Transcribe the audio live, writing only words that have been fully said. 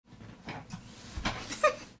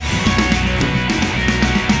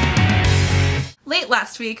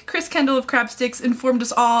last week, Chris Kendall of Crabstickz informed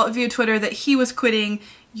us all via Twitter that he was quitting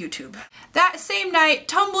YouTube. That same night,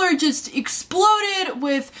 Tumblr just exploded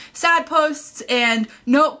with sad posts and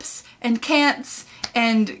nopes and can'ts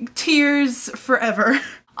and tears forever.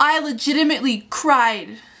 I legitimately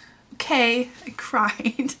cried. Okay, I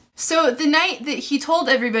cried. So the night that he told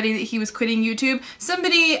everybody that he was quitting YouTube,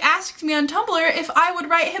 somebody asked me on Tumblr if I would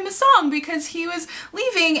write him a song because he was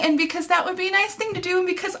leaving and because that would be a nice thing to do and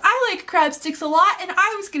because I like Crabstickz a lot and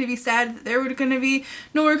I was going to be sad that there were going to be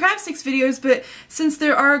no more Crabstickz videos, but since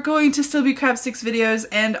there are going to still be Crabstickz videos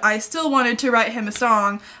and I still wanted to write him a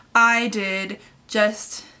song, I did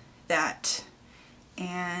just that.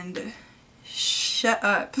 And shut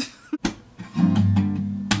up.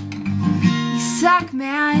 Suck,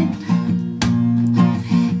 man.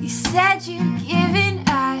 You said you'd given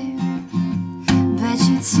up, but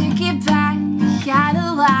you took it back, got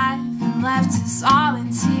alive and left us all in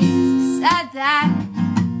tears. Said that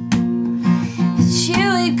you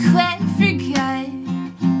would quit for good,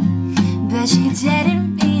 but you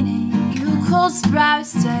didn't mean it. You Cole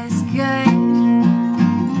Sproused us good.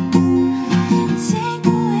 Take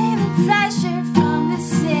away the pressure from the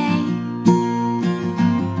sea.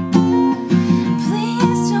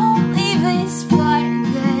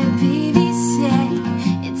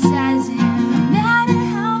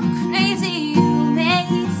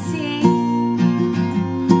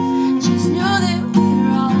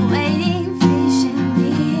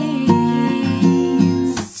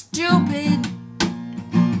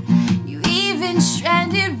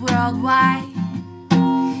 Worldwide,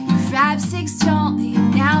 Crabstickz don't leave.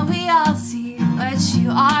 Now we all see what you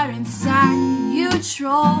are inside. You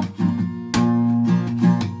troll,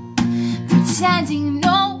 pretending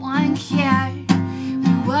no one cared.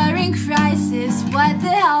 We were in crisis. What the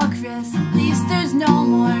hell, Chris? At least there's no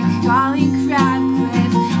more calling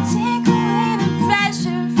crabquits. Take away the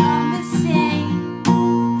pressure from the sea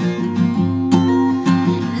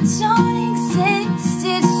that don't exist.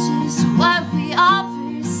 It's just what we all.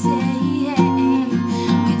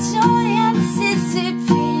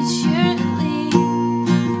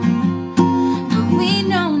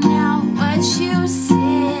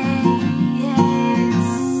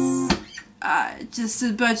 Just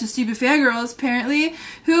a bunch of stupid fangirls, apparently,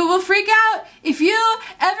 who will freak out if you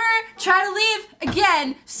ever try to leave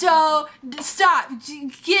again. So, stop.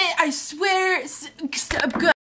 I swear, stop. Good.